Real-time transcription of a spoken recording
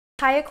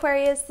Hi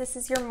Aquarius, this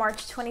is your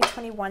March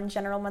 2021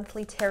 general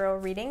monthly tarot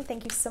reading.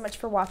 Thank you so much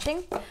for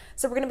watching.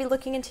 So we're going to be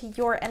looking into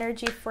your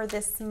energy for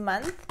this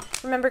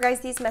month. Remember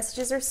guys, these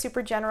messages are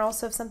super general,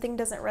 so if something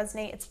doesn't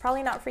resonate, it's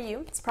probably not for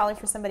you. It's probably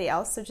for somebody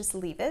else, so just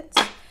leave it.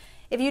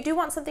 If you do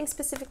want something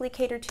specifically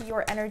catered to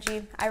your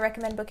energy, I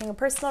recommend booking a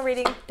personal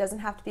reading. It doesn't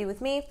have to be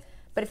with me,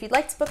 but if you'd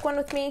like to book one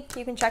with me,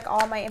 you can check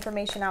all my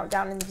information out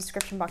down in the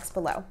description box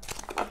below.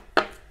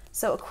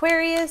 So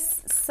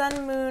Aquarius,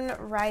 Sun, Moon,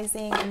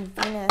 Rising, and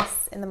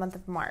Venus in the month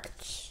of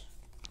March.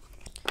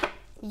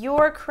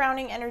 Your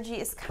crowning energy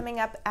is coming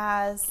up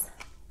as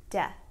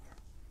Death.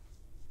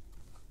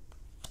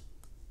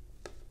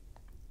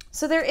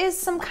 So there is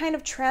some kind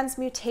of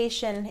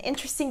transmutation.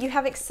 Interesting, you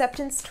have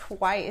Acceptance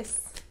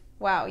twice.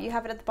 Wow, you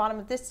have it at the bottom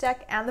of this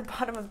deck and the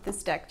bottom of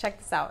this deck. Check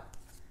this out.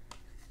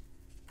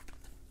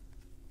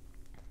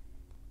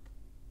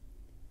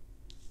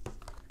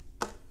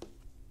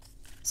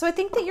 So I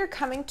think that you're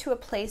coming to a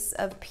place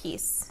of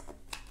peace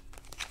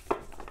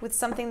with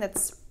something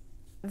that's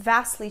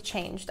vastly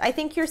changed. I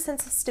think your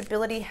sense of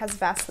stability has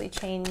vastly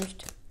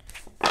changed.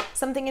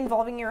 Something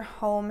involving your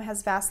home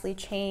has vastly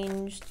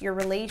changed. Your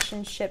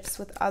relationships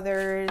with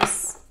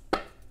others,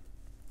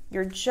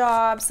 your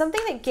job,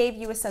 something that gave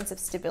you a sense of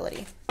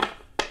stability.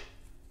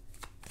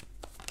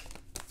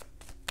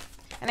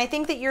 And I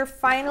think that you're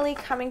finally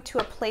coming to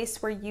a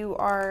place where you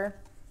are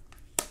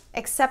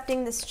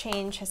accepting this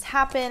change has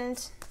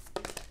happened,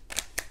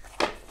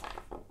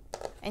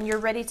 and you're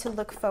ready to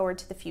look forward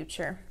to the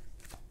future.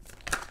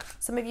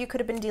 Some of you could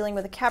have been dealing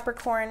with a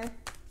Capricorn.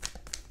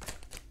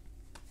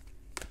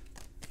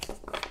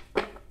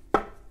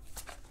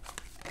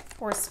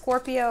 Or a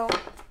Scorpio.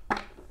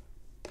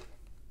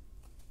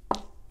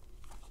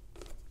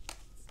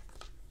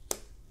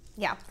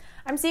 Yeah,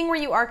 I'm seeing where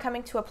you are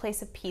coming to a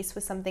place of peace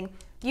with something.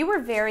 You were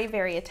very,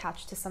 very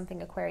attached to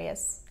something,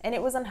 Aquarius, and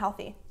it was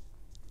unhealthy.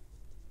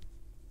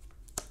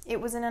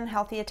 It was an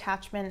unhealthy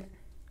attachment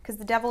because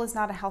the devil is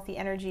not a healthy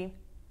energy.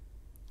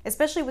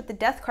 Especially with the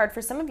Death card,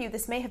 for some of you,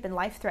 this may have been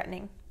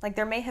life-threatening. Like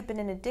there may have been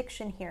an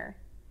addiction here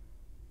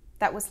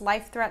that was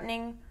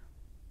life-threatening,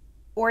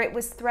 or it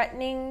was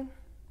threatening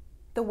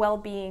the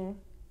well-being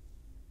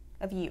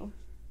of you,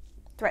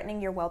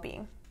 threatening your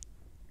well-being.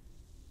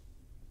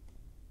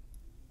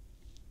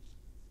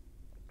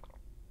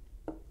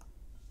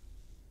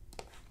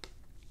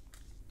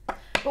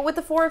 But with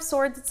the Four of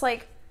Swords, it's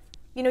like,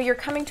 you know, you're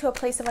coming to a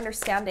place of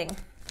understanding.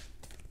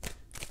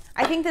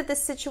 I think that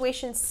this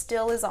situation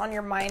still is on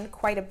your mind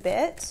quite a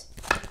bit,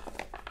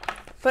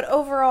 but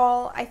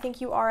overall, I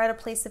think you are at a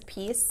place of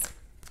peace.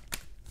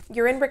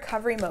 You're in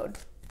recovery mode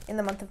in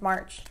the month of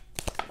March.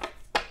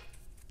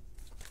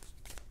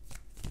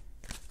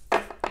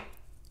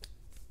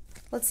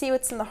 Let's see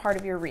what's in the heart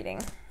of your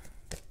reading.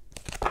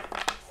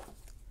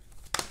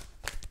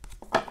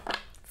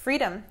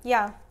 Freedom,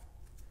 yeah.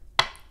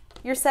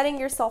 You're setting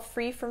yourself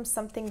free from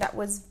something that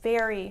was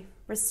very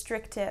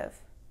restrictive.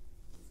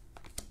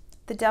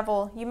 The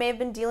devil, you may have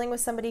been dealing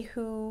with somebody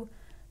who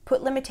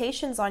put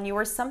limitations on you,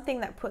 or something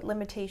that put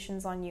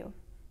limitations on you.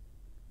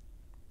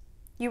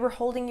 You were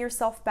holding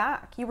yourself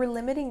back. You were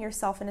limiting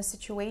yourself in a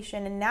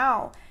situation, and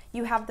now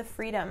you have the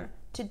freedom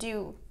to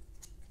do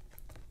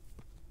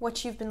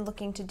what you've been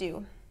looking to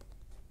do.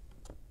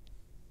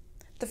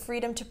 The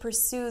freedom to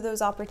pursue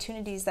those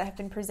opportunities that have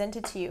been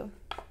presented to you.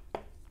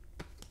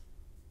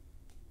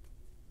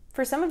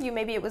 For some of you,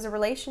 maybe it was a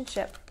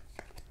relationship.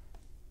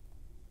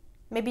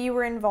 Maybe you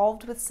were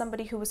involved with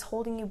somebody who was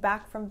holding you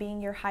back from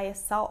being your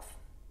highest self.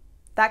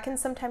 That can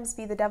sometimes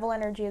be the devil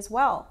energy as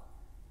well.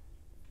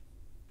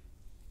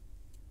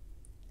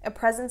 A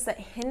presence that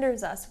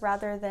hinders us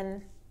rather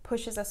than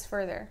pushes us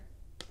further.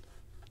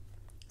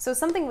 So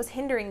something was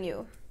hindering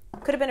you.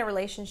 Could have been a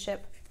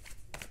relationship.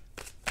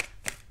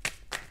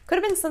 Could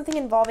have been something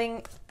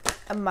involving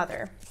a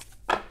mother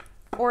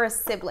or a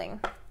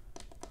sibling.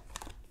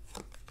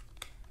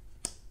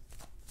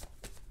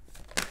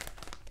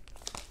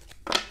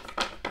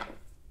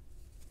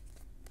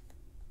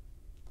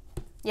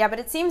 Yeah, but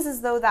it seems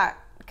as though that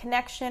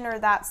connection or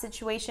that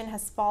situation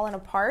has fallen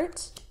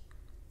apart.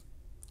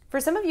 For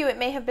some of you, it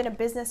may have been a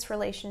business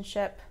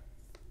relationship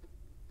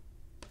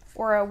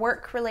or a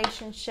work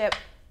relationship.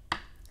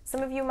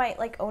 Some of you might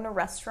like own a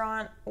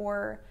restaurant,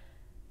 or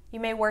you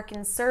may work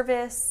in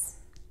service.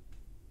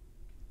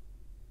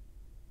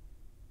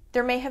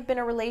 There may have been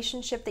a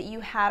relationship that you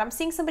had. I'm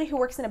seeing somebody who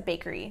works in a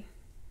bakery,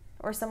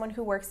 or someone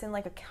who works in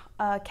like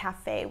a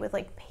cafe with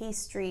like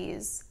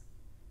pastries,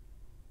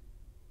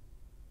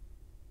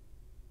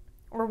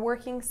 or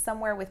working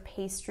somewhere with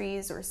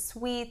pastries or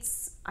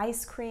sweets,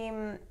 ice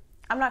cream.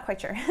 I'm not quite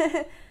sure.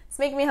 It's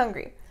making me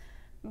hungry.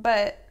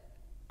 But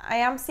I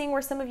am seeing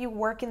where some of you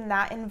work in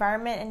that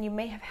environment, and you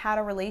may have had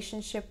a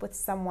relationship with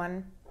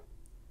someone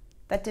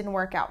that didn't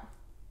work out.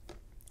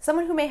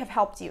 Someone who may have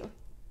helped you.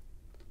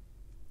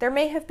 There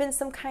may have been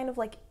some kind of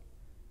like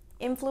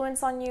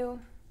influence on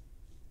you.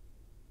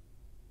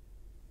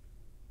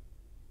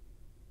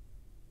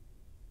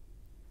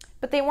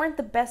 But they weren't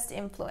the best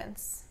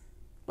influence.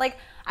 Like,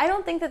 I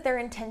don't think that their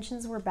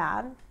intentions were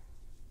bad.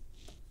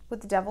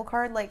 with the Devil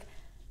card, like,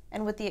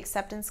 and with the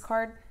Acceptance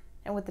card,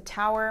 and with the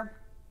Tower,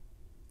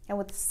 and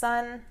with the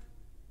Sun.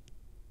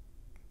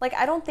 Like,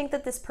 I don't think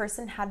that this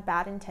person had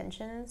bad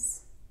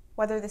intentions,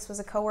 whether this was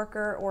a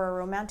coworker or a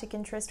romantic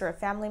interest or a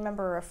family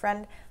member or a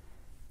friend.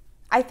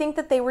 I think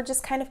that they were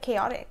just kind of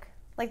chaotic.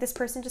 Like, this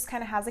person just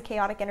kind of has a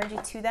chaotic energy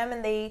to them,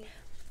 and they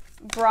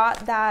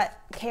brought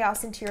that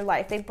chaos into your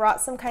life. They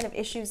brought some kind of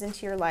issues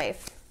into your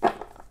life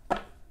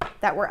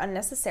that were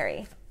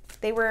unnecessary.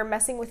 They were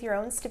messing with your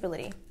own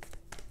stability.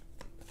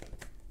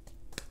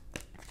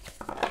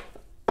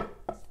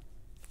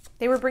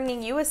 They were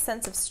bringing you a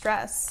sense of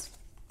stress.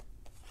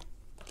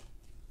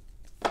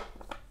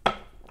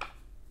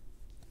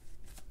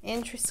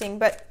 Interesting,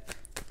 but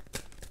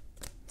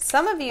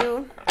some of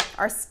you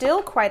are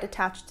still quite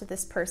attached to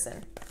this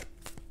person.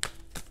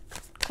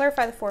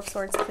 Clarify the Four of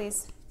Swords,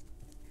 please.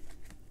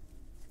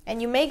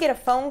 And you may get a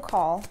phone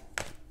call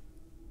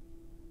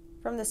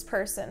from this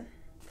person.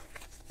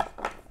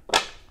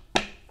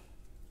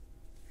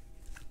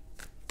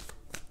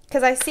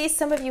 Because I see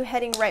some of you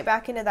heading right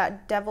back into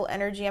that Devil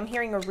energy. I'm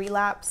hearing a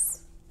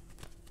relapse.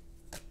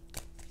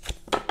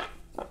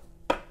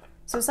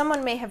 So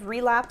someone may have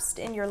relapsed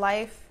in your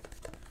life,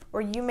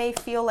 or you may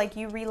feel like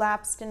you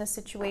relapsed in a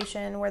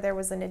situation where there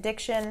was an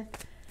addiction.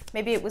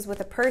 Maybe it was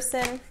with a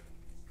person.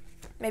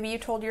 Maybe you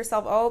told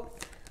yourself, oh,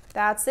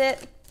 that's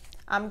it.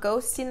 I'm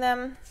ghosting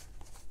them.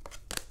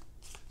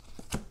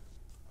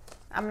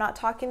 I'm not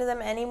talking to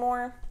them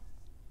anymore.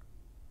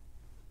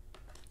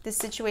 This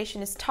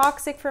situation is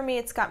toxic for me.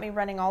 It's got me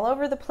running all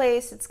over the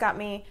place. It's got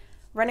me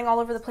running all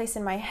over the place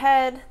in my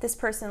head. This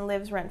person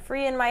lives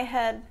rent-free in my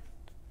head.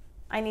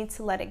 I need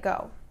to let it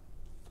go.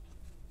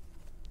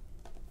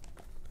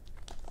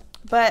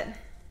 But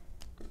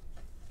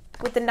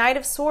with the Knight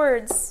of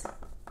Swords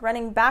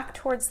running back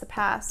towards the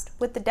past,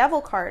 with the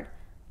Devil card,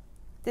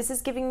 this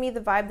is giving me the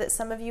vibe that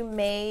some of you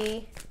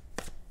may,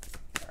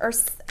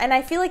 and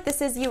I feel like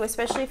this is you,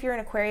 especially if you're an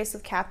Aquarius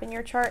with Cap in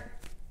your chart,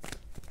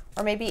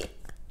 or maybe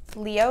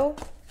Leo.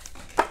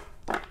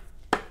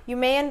 You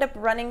may end up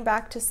running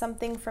back to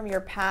something from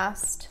your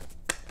past.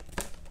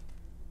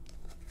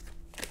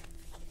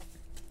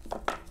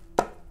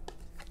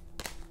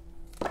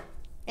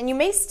 And you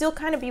may still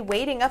kind of be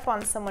waiting up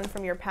on someone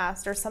from your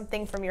past or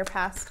something from your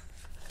past.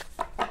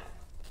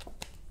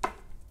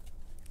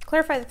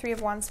 Clarify the Three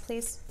of Wands,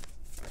 please.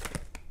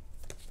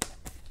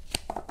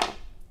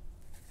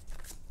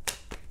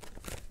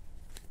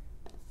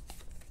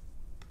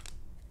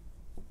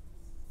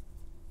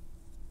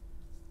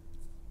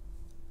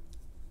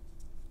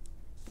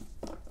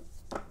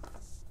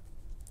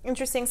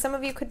 Interesting. Some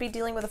of you could be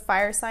dealing with a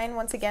fire sign.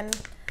 Once again,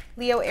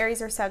 Leo,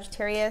 Aries, or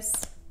Sagittarius.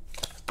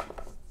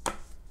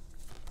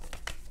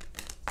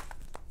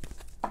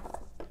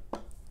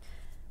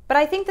 But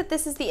I think that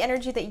this is the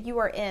energy that you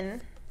are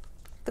in,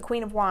 the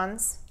Queen of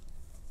Wands.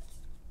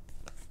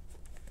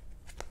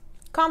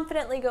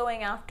 Confidently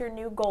going after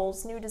new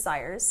goals, new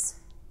desires.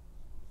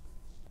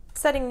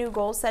 Setting new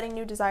goals, setting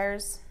new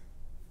desires.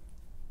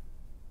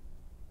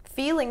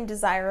 Feeling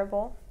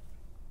desirable,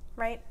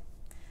 right?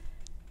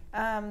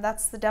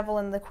 That's the Devil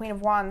and the Queen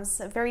of Wands.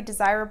 A very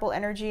desirable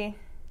energy.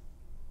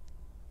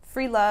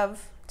 Free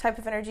love type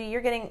of energy.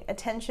 You're getting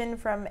attention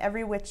from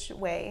every which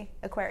way,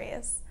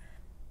 Aquarius.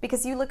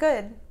 Because you look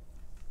good.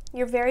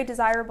 You're very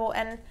desirable,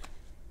 and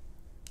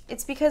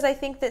it's because I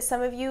think that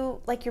some of you,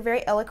 like, you're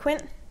very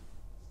eloquent.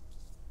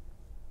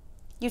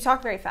 You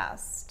talk very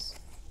fast.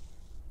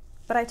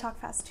 But I talk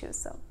fast too,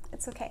 so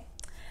it's okay.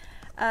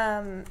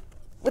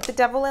 With the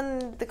Devil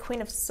and the Queen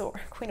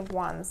of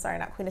Wands, sorry,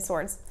 not Queen of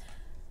Swords.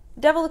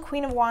 Devil, the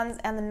Queen of Wands,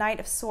 and the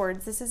Knight of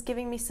Swords. This is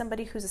giving me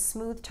somebody who's a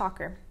smooth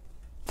talker.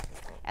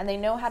 And they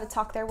know how to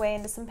talk their way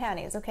into some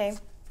panties, okay?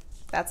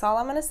 That's all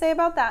I'm going to say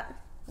about that.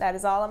 That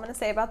is all I'm going to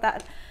say about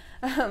that.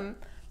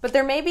 But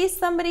there may be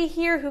somebody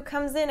here who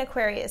comes in,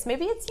 Aquarius.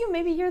 Maybe it's you.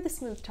 Maybe you're the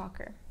smooth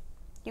talker.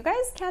 You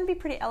guys can be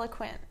pretty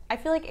eloquent. I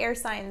feel like air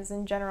signs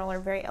in general are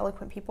very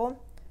eloquent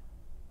people.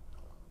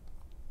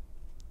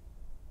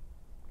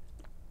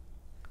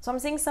 So I'm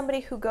seeing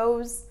somebody who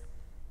goes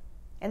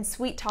and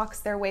sweet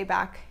talks their way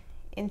back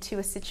into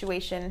a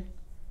situation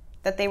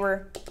that they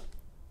were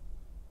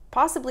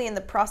possibly in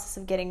the process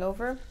of getting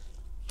over.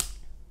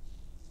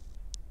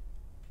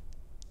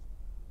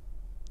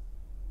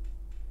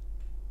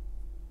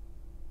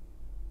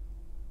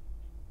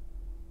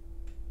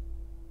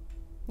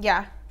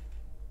 Yeah,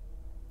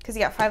 because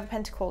you got Five of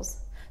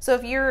Pentacles. So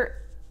if you're,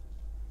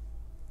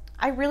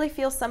 I really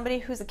feel somebody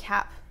who's a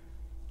cap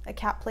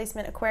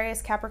placement,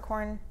 Aquarius,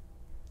 Capricorn,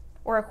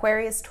 or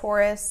Aquarius,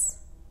 Taurus.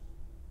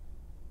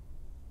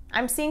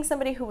 I'm seeing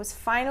somebody who was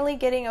finally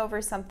getting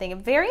over something, a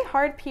very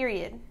hard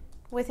period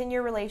within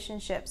your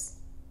relationships.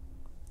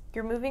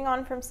 You're moving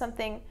on from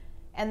something,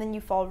 and then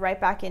you fall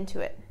right back into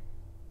it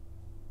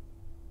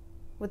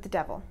with the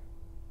Devil.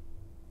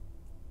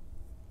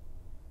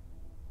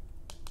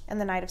 And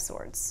the Knight of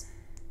Swords.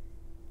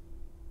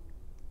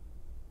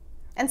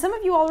 And some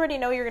of you already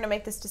know you're going to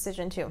make this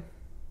decision too.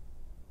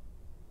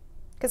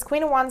 Because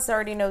Queen of Wands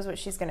already knows what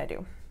she's going to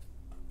do,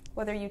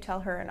 whether you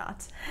tell her or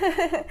not.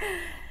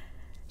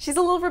 She's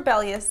a little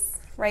rebellious,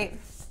 right?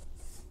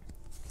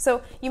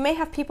 So you may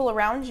have people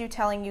around you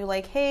telling you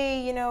like,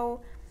 hey, you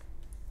know,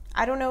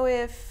 I don't know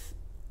if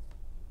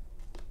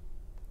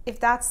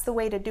that's the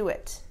way to do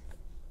it.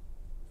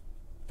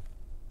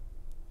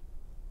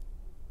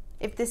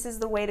 If this is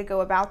the way to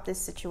go about this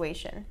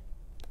situation.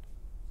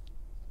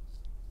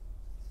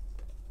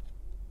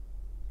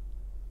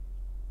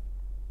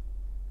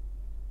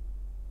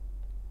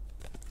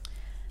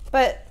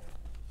 But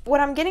what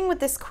I'm getting with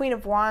this Queen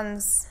of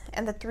Wands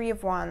and the Three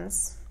of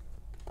Wands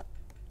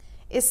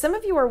is some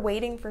of you are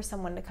waiting for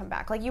someone to come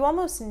back. Like you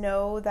almost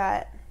know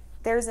that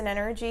there's an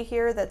energy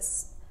here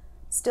that's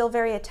still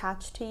very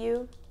attached to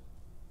you.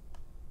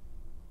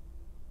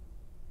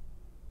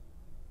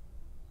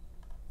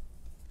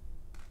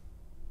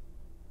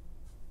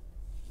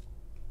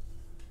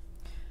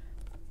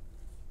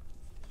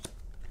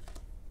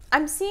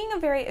 I'm seeing a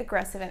very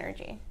aggressive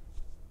energy.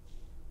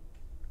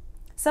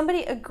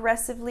 Somebody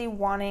aggressively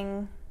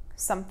wanting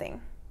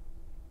something.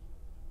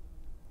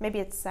 Maybe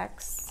it's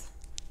sex.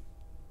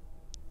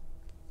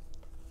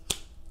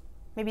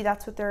 Maybe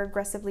that's what they're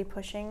aggressively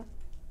pushing.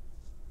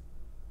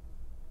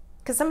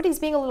 Because somebody's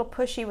being a little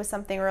pushy with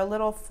something or a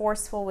little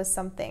forceful with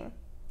something.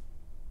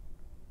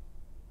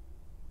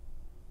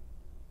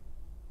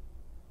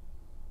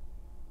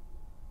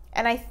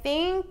 And I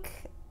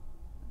think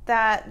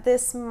that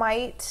this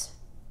might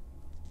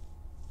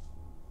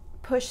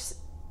push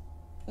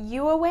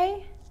you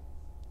away,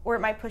 or it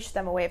might push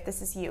them away if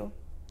this is you.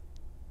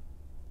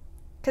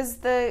 Because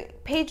the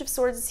Page of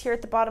Swords is here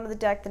at the bottom of the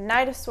deck, the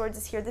Knight of Swords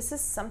is here. This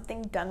is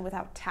something done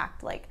without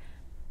tact, like,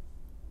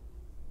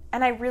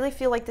 and I really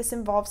feel like this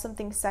involves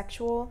something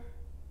sexual.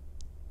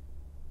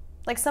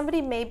 Like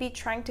somebody may be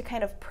trying to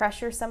kind of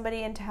pressure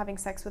somebody into having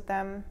sex with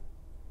them,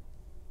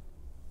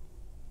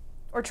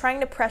 or trying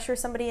to pressure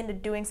somebody into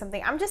doing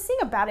something. I'm just seeing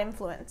a bad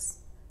influence.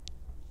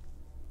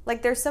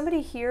 Like there's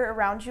somebody here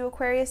around you,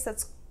 Aquarius,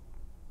 that's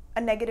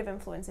a negative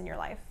influence in your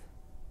life.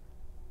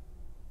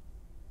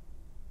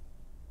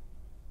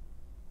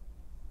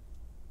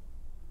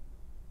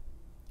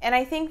 And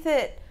I think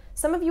that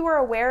some of you are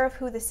aware of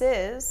who this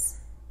is.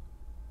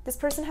 This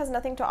person has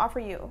nothing to offer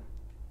you.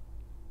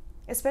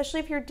 Especially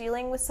if you're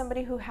dealing with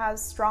somebody who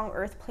has strong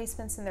earth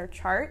placements in their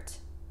chart.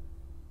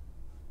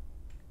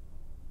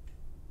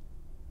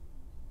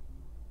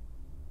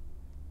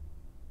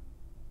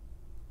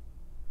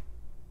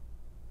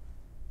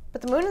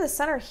 But the moon and the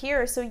sun are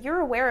here, so you're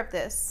aware of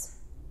this.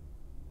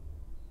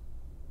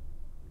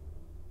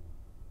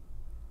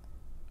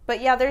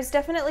 But yeah, there's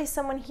definitely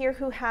someone here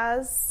who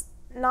has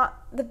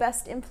not the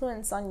best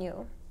influence on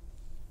you.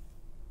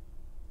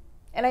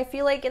 And I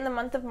feel like in the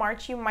month of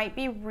March, you might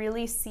be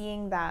really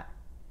seeing that.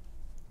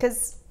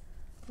 Because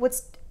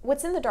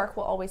what's in the dark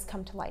will always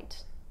come to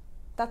light.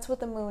 That's what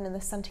the moon and the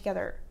sun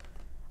together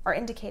are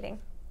indicating.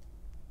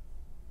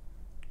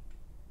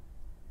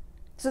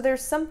 So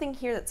there's something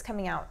here that's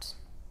coming out.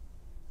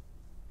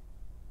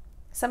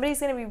 Somebody's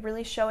going to be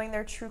really showing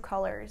their true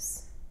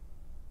colors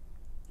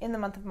in the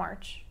month of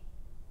March.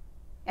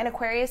 And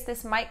Aquarius,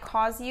 this might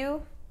cause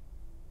you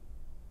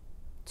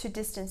to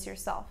distance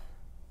yourself,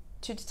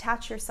 to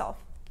detach yourself.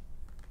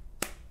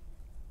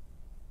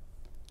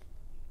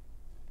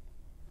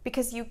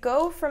 Because you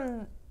go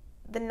from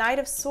the Knight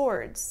of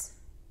Swords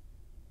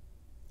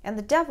and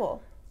the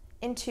Devil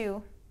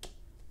into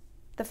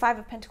the Five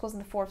of Pentacles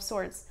and the Four of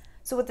Swords.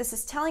 So what this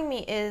is telling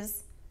me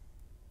is,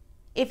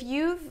 if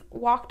you've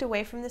walked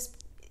away from this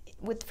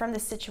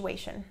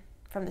situation,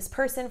 from this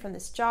person, from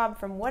this job,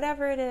 from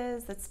whatever it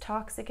is that's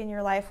toxic in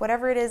your life,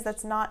 whatever it is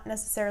that's not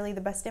necessarily the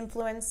best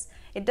influence,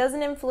 it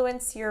doesn't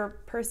influence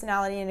your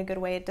personality in a good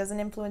way, it doesn't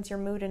influence your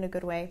mood in a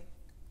good way,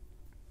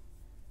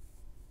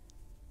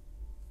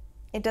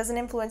 it doesn't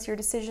influence your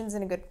decisions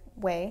in a good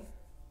way.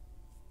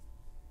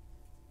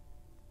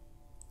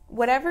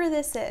 Whatever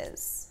this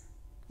is,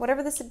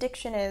 whatever this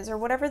addiction is, or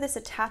whatever this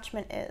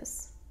attachment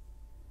is,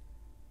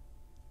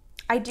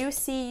 I do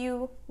see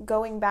you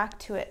going back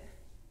to it.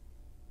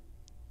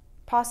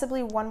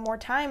 Possibly one more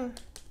time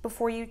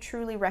before you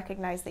truly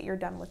recognize that you're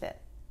done with it.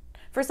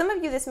 For some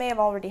of you, this may have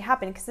already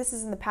happened because this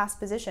is in the past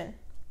position.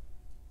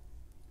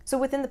 So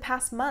within the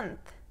past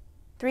month,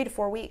 3 to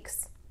 4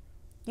 weeks,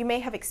 you may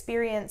have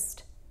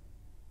experienced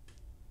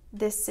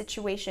this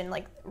situation,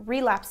 like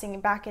relapsing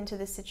back into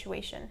this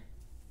situation.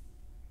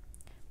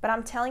 But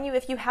I'm telling you,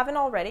 if you haven't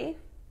already,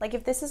 like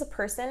if this is a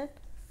person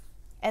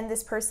and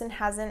this person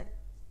hasn't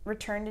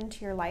returned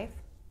into your life,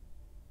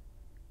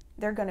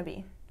 they're going to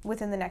be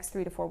within the next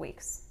 3 to 4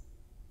 weeks.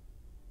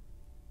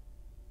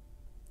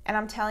 And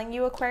I'm telling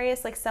you,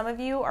 Aquarius, like some of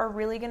you are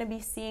really going to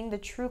be seeing the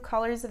true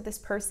colors of this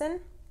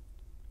person,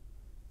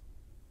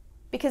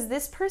 because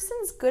this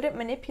person's good at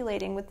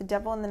manipulating with the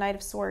Devil and the Knight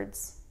of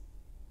Swords.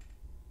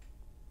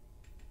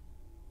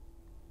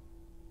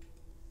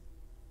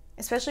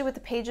 Especially with the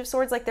Page of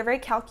Swords, like they're very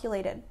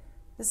calculated.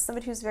 This is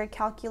somebody who's very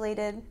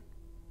calculated.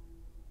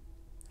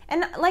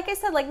 And like I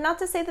said, like not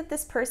to say that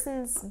this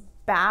person's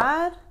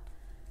bad,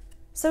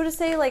 so to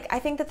say, like I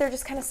think that they're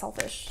just kind of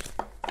selfish.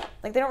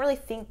 Like they don't really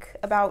think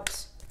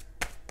about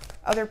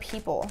other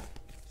people.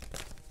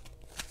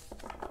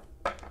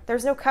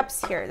 There's no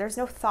cups here. There's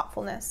no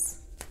thoughtfulness.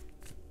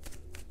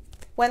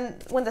 When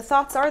the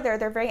thoughts are there,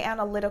 they're very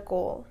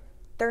analytical.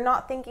 They're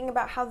not thinking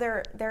about how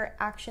their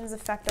actions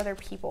affect other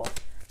people.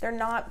 They're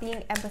not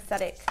being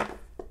empathetic.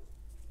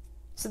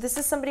 So this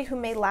is somebody who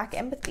may lack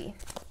empathy.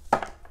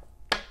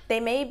 They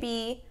may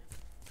be,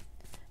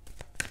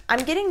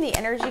 I'm getting the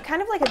energy,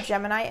 kind of like a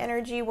Gemini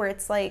energy, where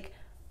it's like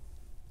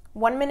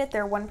 1 minute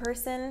they're one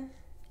person,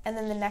 and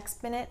then the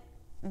next minute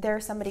they're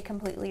somebody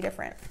completely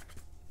different.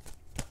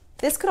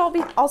 This could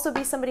also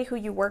be somebody who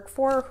you work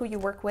for or who you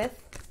work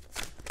with.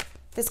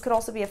 This could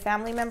also be a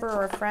family member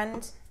or a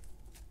friend.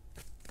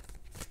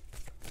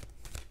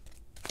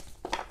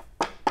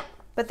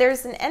 But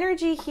there's an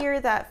energy here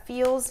that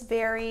feels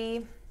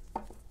very,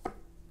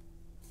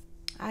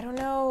 I don't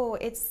know,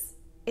 it's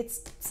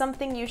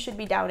something you should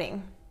be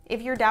doubting.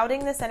 If you're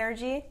doubting this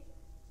energy,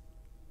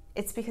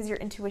 it's because your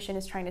intuition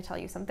is trying to tell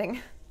you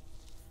something.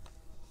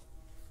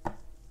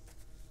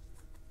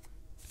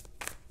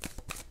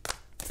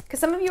 Because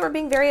some of you are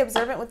being very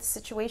observant with the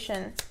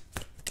situation.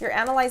 You're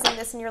analyzing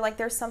this and you're like,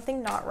 there's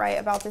something not right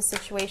about this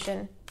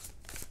situation.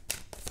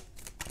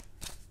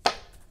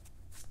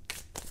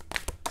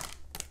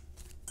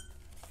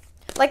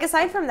 Like,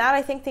 aside from that,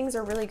 I think things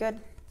are really good.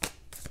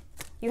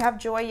 You have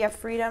joy, you have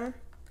freedom.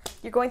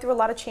 You're going through a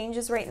lot of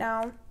changes right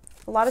now.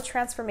 A lot of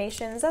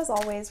transformations, as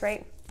always,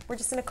 right? We're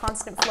just in a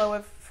constant flow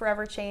of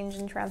forever change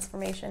and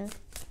transformation.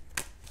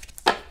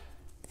 But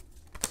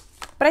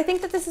I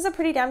think that this is a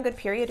pretty damn good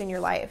period in your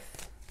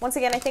life. Once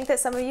again, I think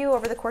that some of you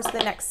over the course of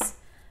the next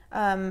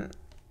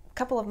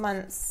couple of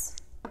months,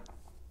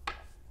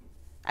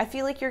 I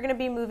feel like you're going to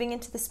be moving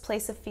into this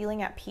place of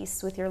feeling at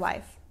peace with your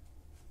life.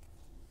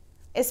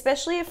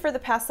 Especially if for the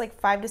past like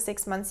 5 to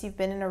 6 months you've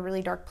been in a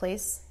really dark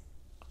place.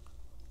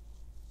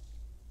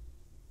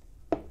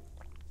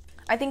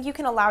 I think you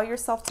can allow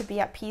yourself to be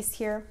at peace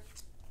here.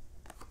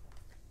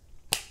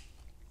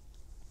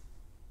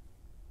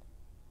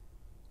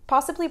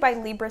 Possibly by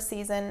Libra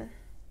season.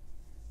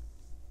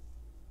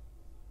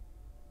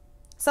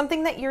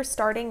 Something that you're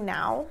starting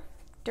now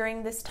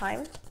during this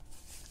time,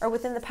 or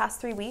within the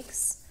past 3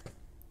 weeks,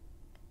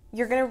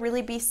 you're going to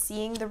really be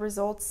seeing the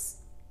results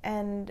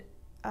and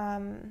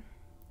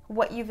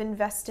what you've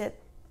invested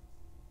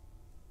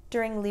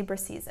during Libra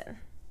season.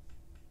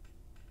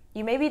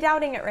 You may be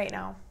doubting it right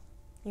now.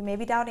 You may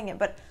be doubting it,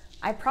 but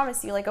I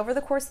promise you, like, over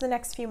the course of the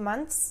next few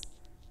months,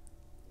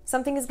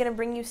 something is going to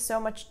bring you so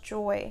much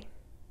joy.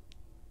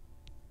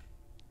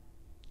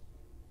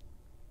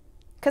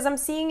 Because I'm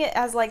seeing it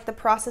as like the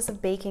process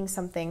of baking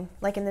something,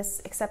 like in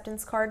this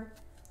acceptance card.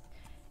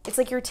 It's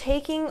like you're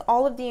taking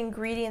all of the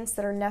ingredients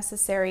that are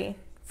necessary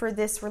for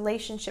this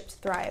relationship to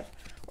thrive,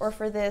 or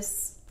for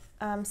this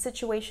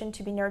situation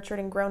to be nurtured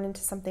and grown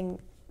into something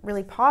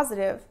really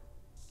positive.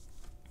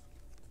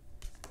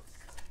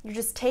 You're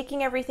just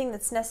taking everything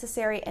that's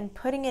necessary and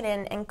putting it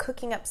in and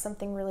cooking up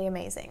something really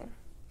amazing.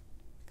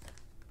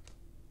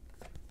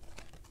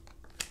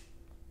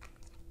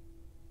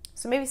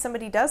 So maybe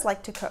somebody does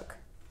like to cook.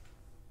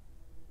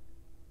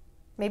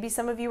 Maybe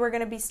some of you are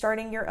going to be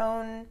starting your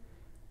own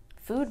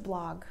food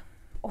blog,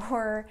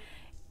 or,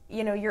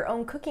 you know, your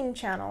own cooking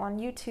channel on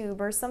YouTube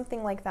or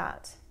something like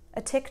that.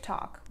 A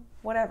TikTok,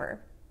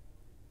 whatever.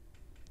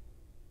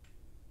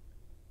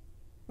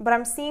 But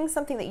I'm seeing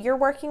something that you're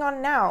working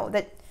on now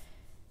that,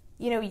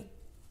 you know,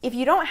 if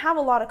you don't have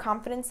a lot of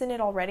confidence in it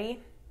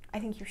already, I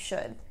think you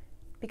should,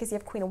 because you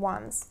have Queen of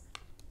Wands.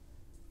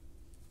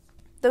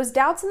 Those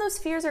doubts and those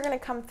fears are going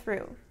to come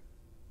through.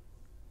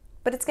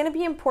 But it's going to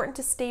be important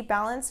to stay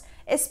balanced,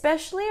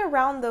 especially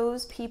around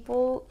those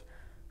people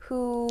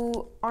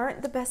who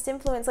aren't the best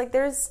influence. Like,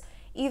 there's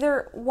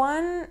either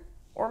one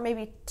or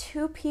maybe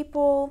two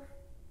people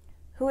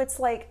who it's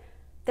like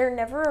they're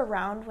never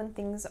around when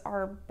things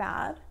are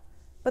bad,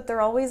 but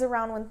they're always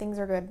around when things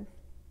are good.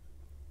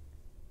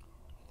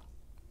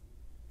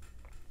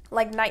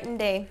 Like night and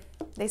day,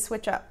 they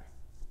switch up.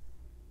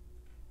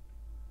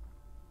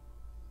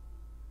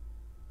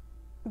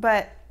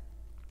 But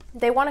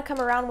they want to come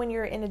around when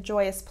you're in a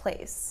joyous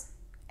place.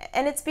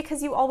 And it's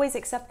because you always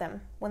accept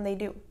them when they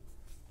do.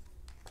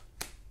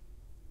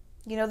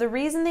 You know, the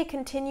reason they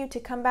continue to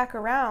come back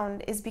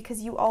around is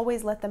because you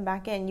always let them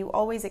back in. You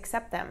always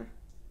accept them.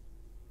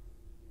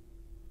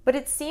 But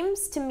it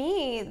seems to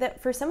me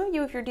that for some of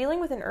you, if you're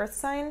dealing with an earth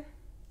sign,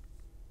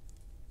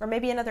 or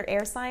maybe another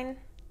air sign,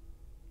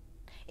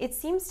 it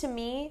seems to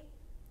me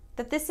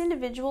that this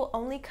individual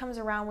only comes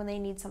around when they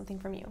need something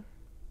from you.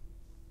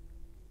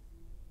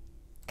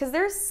 Because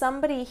there's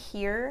somebody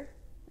here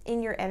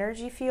in your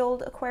energy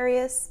field,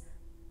 Aquarius,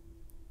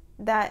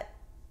 that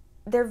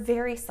they're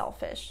very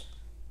selfish.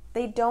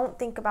 They don't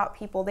think about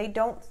people. They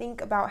don't think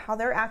about how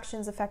their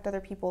actions affect other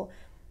people.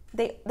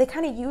 They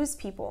kind of use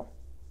people.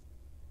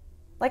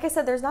 Like I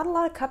said, there's not a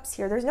lot of cups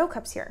here. There's no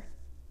cups here.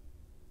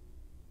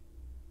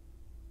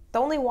 The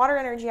only water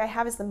energy I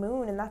have is the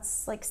moon, and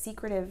that's like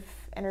secretive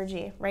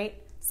energy, right?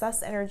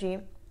 Sus energy.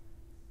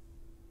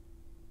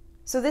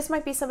 So this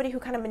might be somebody who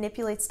kind of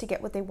manipulates to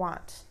get what they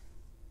want.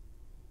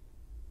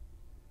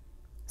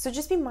 So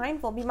just be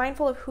mindful. Be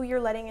mindful of who you're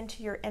letting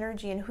into your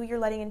energy and who you're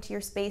letting into your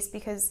space,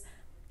 because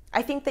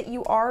I think that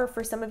you are,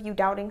 for some of you,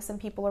 doubting some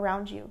people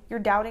around you. You're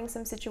doubting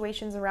some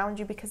situations around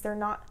you because they're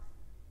not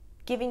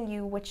giving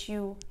you what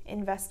you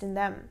invest in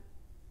them.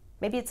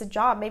 Maybe it's a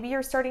job. Maybe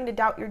you're starting to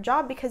doubt your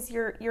job because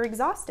you're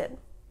exhausted.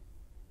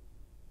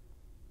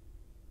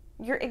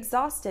 You're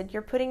exhausted.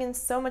 You're putting in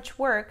so much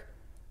work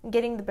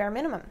getting the bare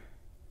minimum.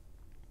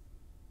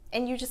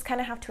 And you just kind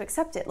of have to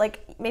accept it.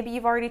 Like, maybe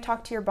you've already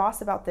talked to your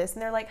boss about this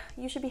and they're like,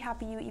 you should be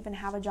happy you even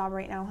have a job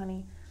right now,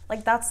 honey.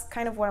 Like, that's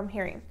kind of what I'm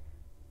hearing.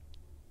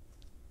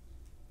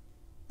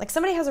 Like,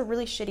 somebody has a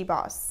really shitty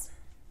boss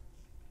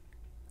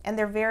and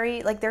they're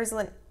very, like, there's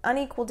an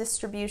unequal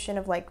distribution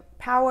of, like,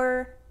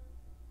 power,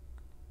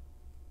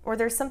 or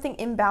there's something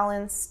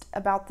imbalanced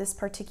about this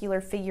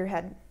particular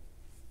figurehead.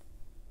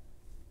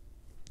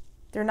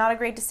 They're not a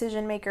great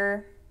decision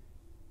maker.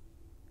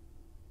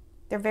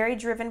 They're very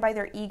driven by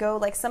their ego.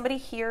 Like, somebody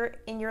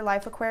here in your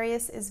life,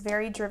 Aquarius, is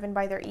very driven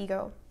by their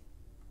ego.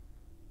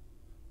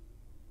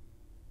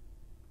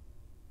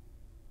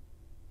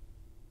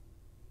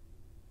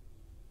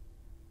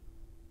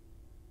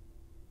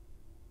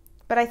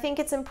 But I think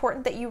it's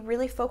important that you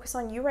really focus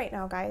on you right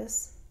now,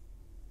 guys.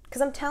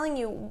 Because I'm telling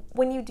you,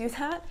 when you do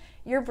that,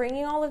 you're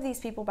bringing all of these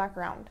people back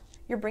around.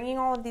 You're bringing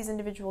all of these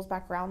individuals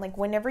back around. Like,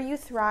 whenever you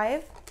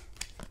thrive,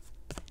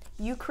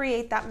 you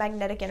create that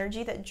magnetic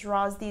energy that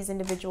draws these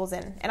individuals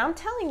in. And I'm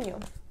telling you,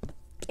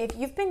 if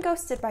you've been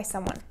ghosted by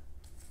someone,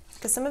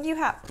 because some of you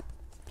have,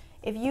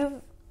 if you've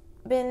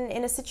been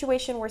in a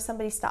situation where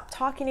somebody stopped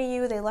talking to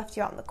you, they left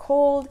you out in the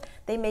cold,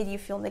 they made you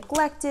feel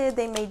neglected,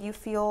 they made you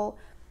feel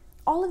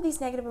all of these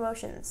negative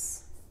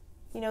emotions.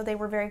 You know, they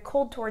were very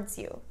cold towards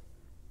you.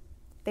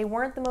 They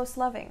weren't the most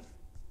loving.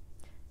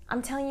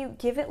 I'm telling you,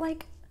 give it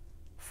like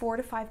 4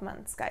 to 5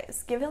 months,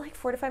 guys. Give it like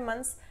 4 to 5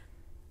 months,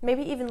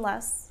 maybe even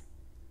less.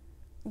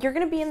 You're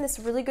going to be in this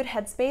really good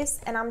headspace,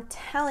 and I'm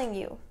telling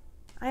you,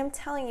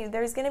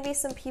 there's going to be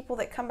some people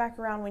that come back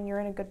around when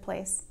you're in a good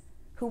place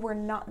who were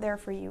not there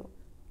for you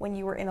when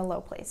you were in a low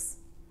place.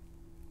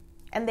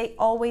 And they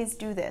always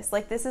do this.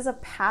 Like, this is a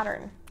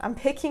pattern. I'm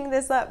picking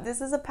this up. This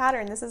is a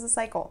pattern. This is a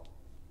cycle.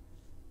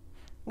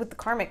 With the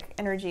karmic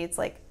energy, it's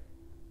like,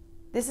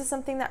 this is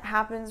something that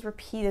happens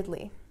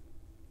repeatedly.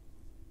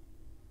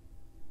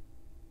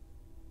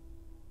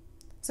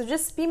 So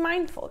just be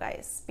mindful,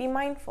 guys. Be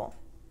mindful.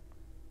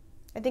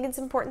 I think it's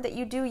important that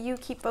you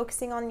keep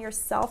focusing on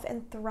yourself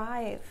and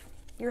thrive.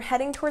 You're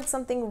heading towards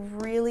something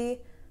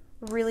really,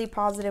 really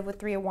positive with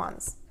 3 of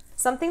Wands.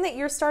 Something that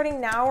you're starting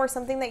now, or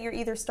something that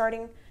you've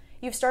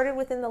started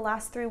within the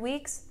last 3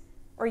 weeks,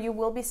 or you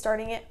will be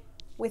starting it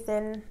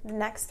within the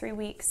next 3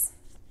 weeks.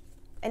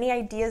 Any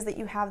ideas that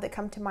you have that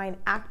come to mind,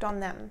 act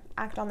on them.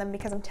 Act on them,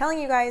 because I'm telling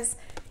you guys,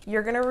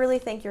 you're going to really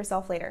thank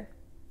yourself later.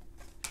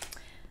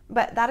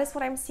 But that is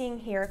what I'm seeing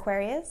here,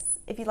 Aquarius.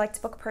 If you'd like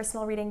to book a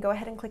personal reading, go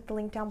ahead and click the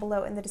link down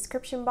below in the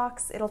description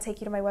box. It'll take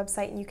you to my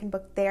website and you can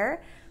book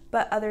there.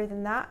 But other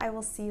than that, I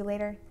will see you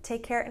later.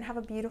 Take care and have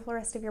a beautiful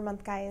rest of your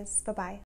month, guys. Bye-bye.